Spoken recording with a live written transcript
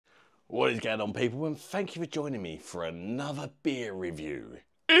What is going on, people, and thank you for joining me for another beer review.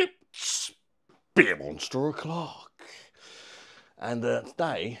 It's Beer Monster O'Clock. And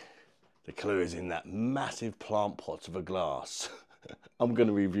today, the clue is in that massive plant pot of a glass. I'm going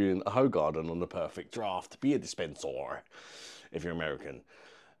to be reviewing a Hoegaarden on the Perfectdraft beer dispenser, if you're American.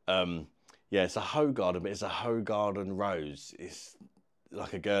 Yeah, it's a Hoegaarden, but it's a Hoegaarden Rose. It's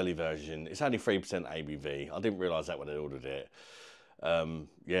like a girly version. It's only 3% ABV. I didn't realise that when I ordered it.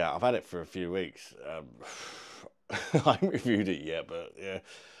 Yeah, I've had it for a few weeks. I haven't reviewed it yet, but yeah,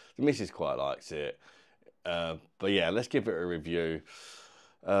 the missus quite likes it. But yeah, let's give it a review.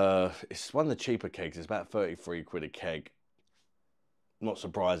 It's one of the cheaper kegs. It's about 33 quid a keg. Not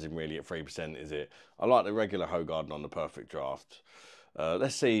surprising really at 3%, is it? I like the regular Hoegaarden on the Perfectdraft.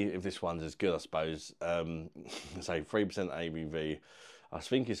 Let's see if this one's as good, I suppose. Say 3% ABV. I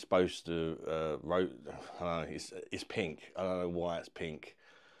think it's supposed to, it's pink. I don't know why it's pink.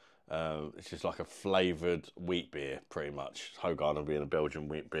 It's just like a flavoured wheat beer, pretty much. Hoegaarden being a Belgian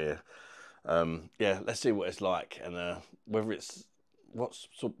wheat beer. Yeah, let's see what it's like, and whether it's,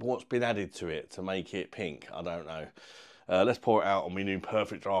 what's been added to it to make it pink, I don't know. Let's pour it out on my new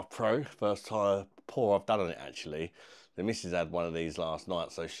Perfectdraft Pro. First time pour I've done on it, actually. The missus had one of these last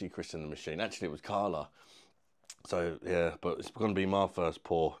night, so she christened the machine. Actually, it was Carla. So, yeah, but it's going to be my first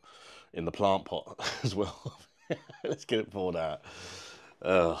pour in the plant pot as well. Let's get it poured out.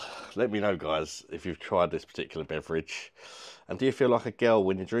 Let me know, guys, if you've tried this particular beverage. And do you feel like a girl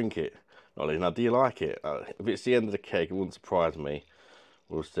when you drink it? Not only now, do you like it? If it's the end of the keg, it wouldn't surprise me.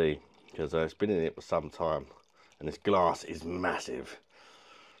 We'll see. Because it's been in it for some time. And this glass is massive.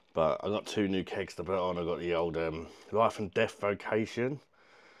 But I've got two new kegs to put on. I've got the old Life and Death Vocation.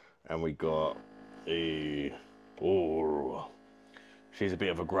 And we got the... Oh, she's a bit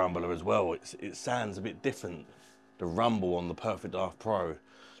of a grumbler as well. It sounds a bit different, the rumble on the Perfectdraft Pro,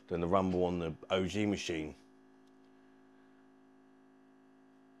 than the rumble on the OG machine.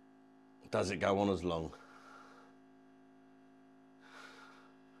 Does it go on as long?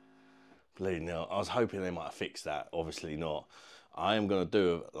 Bleeding out. I was hoping they might have fixed that. Obviously not. I am going to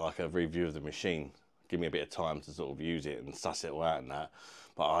do like a review of the machine. Give me a bit of time to sort of use it and suss it all out and that.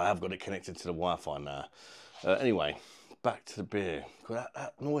 But I have got it connected to the Wi-Fi now. Anyway, back to the beer.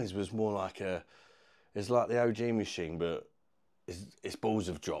 That noise was more like it's like the OG machine, but its balls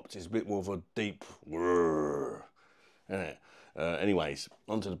have dropped. It's a bit more of a deep whirr, isn't it? Anyways,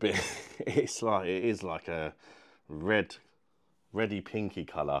 onto the beer. It is like a reddy pinky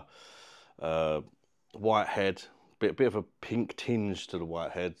colour. White head, bit of a pink tinge to the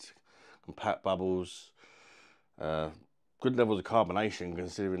white head. Compact bubbles. Good levels of carbonation,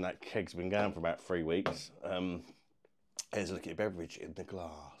 considering that keg's been going for about 3 weeks. Here's a look at the beverage in the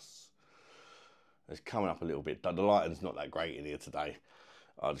glass. It's coming up a little bit. The lighting's not that great in here today.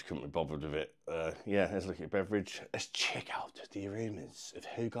 I just couldn't be bothered with it. Yeah, here's a look at the beverage. Let's check out the aromas of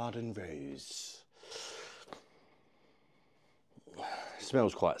Hoegaarden Rose. It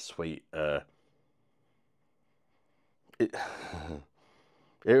smells quite sweet.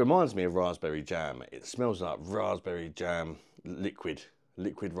 It reminds me of raspberry jam. It smells like raspberry jam, liquid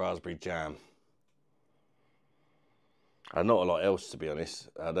raspberry jam. And not a lot else, to be honest.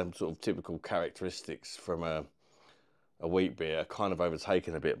 Them sort of typical characteristics from a wheat beer are kind of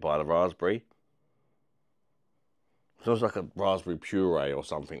overtaken a bit by the raspberry. It smells like a raspberry puree or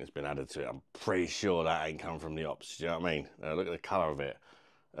something that's been added to it. I'm pretty sure that ain't come from the ops. Do you know what I mean? Look at the colour of it.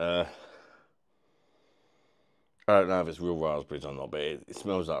 I don't know if it's real raspberries or not, but it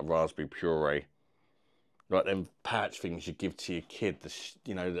smells like raspberry puree. Like them pouch things you give to your kid,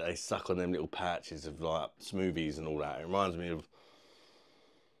 you know, that they suck on them little pouches of like smoothies and all that. It reminds me of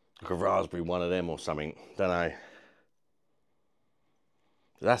like a raspberry one of them or something. Don't know.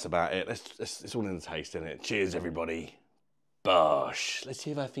 That's about it. It's all in the taste, isn't it? Cheers, everybody. Bosh. Let's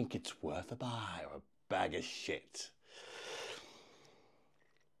see if I think it's worth a buy or a bag of shit.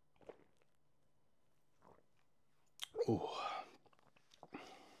 Ooh.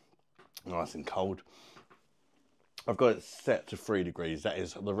 Nice and cold. I've got it set to 3 degrees. That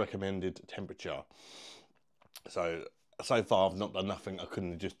is the recommended temperature. So far I've not done nothing I couldn't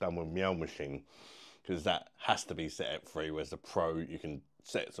have just done with my own machine, because that has to be set at 3, whereas the Pro you can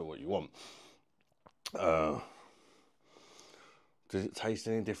set it to what you want. Does it taste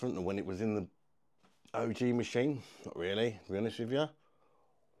any different than when it was in the OG machine? Not really, to be honest with you.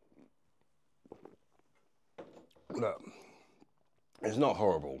 Look, it's not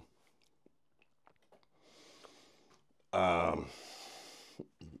horrible.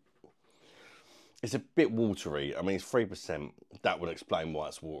 It's a bit watery. I mean, it's 3%. That would explain why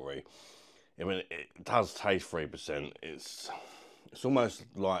it's watery. I mean, it does taste 3%. It's almost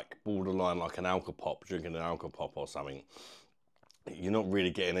like borderline like an alcopop, drinking an alcopop or something. You're not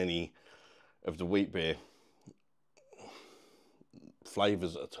really getting any of the wheat beer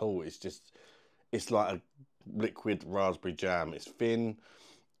flavours at all. It's like a liquid raspberry jam. It's thin,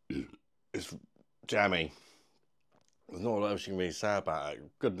 it's jammy. There's not a lot else you can really say about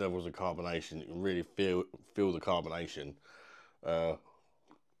it. Good levels of carbonation. You can really feel the carbonation. It's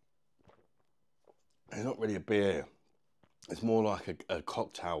not really a beer. It's more like a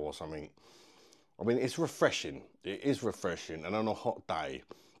cocktail or something. I mean, it's refreshing. It is refreshing. And on a hot day,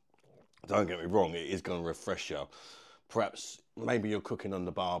 don't get me wrong, it is going to refresh you. Perhaps, maybe you're cooking on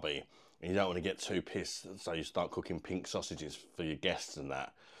the barbie and you don't want to get too pissed, so you start cooking pink sausages for your guests and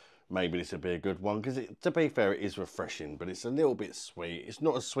that. Maybe this would be a good one, because to be fair, it is refreshing, but it's a little bit sweet. It's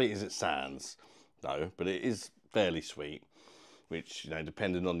not as sweet as it sounds, though, but it is fairly sweet, which, you know,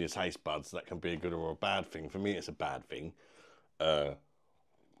 depending on your taste buds, that can be a good or a bad thing. For me, it's a bad thing. But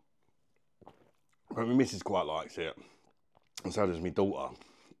my missus quite likes it, and so does my daughter.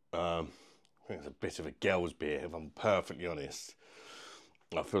 I think it's a bit of a girl's beer, if I'm perfectly honest.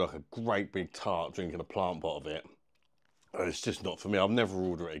 I feel like a great big tart drinking a plant pot of it. It's just not for me. I'll never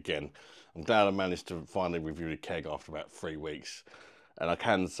order it again. I'm glad I managed to finally review the keg after about 3 weeks. And I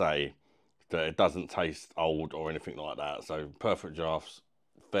can say that it doesn't taste old or anything like that. So Perfectdraft's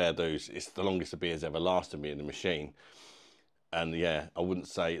fair dues. It's the longest the beer's ever lasted me in the machine. And yeah, I wouldn't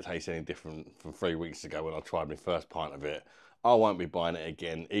say it tastes any different from 3 weeks ago when I tried my first pint of it. I won't be buying it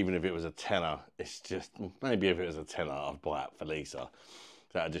again, even if it was a tenner. It's just, maybe if it was a tenner, I'd buy it for Lisa.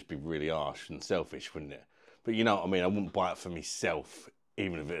 That'd just be really harsh and selfish, wouldn't it? But you know what I mean? I wouldn't buy it for myself,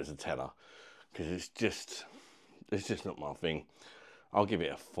 even if it was a tenner, because it's just not my thing. I'll give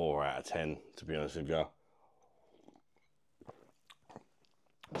it a 4 out of 10, to be honest with you.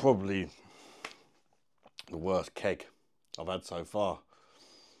 Probably the worst keg I've had so far,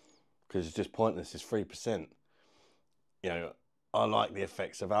 because it's just pointless. It's 3%. You know, I like the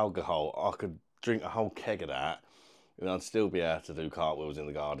effects of alcohol. I could drink a whole keg of that, and I'd still be able to do cartwheels in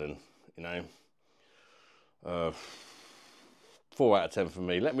the garden, you know. 4 out of 10 for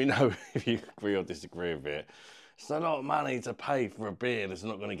me. Let me know if you agree or disagree with it. It's a lot of money to pay for a beer that's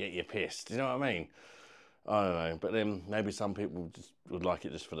not going to get you pissed. Do you know what I mean? I don't know. But then maybe some people just would like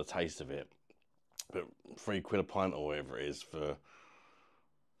it just for the taste of it. But £3 a pint or whatever it is for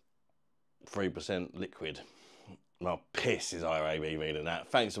 3% liquid. Well, piss is IRABV than that.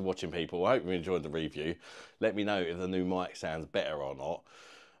 Thanks for watching, people. I hope you enjoyed the review. Let me know if the new mic sounds better or not.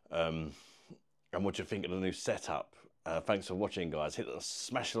 And what you think of the new setup. Thanks for watching, guys.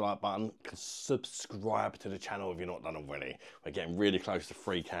 Smash the like button. Subscribe to the channel if you're not done already. We're getting really close to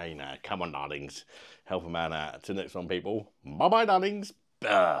 3K now. Come on, darlings. Help a man out. Till next one, people. Bye-bye, darlings.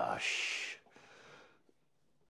 Bush.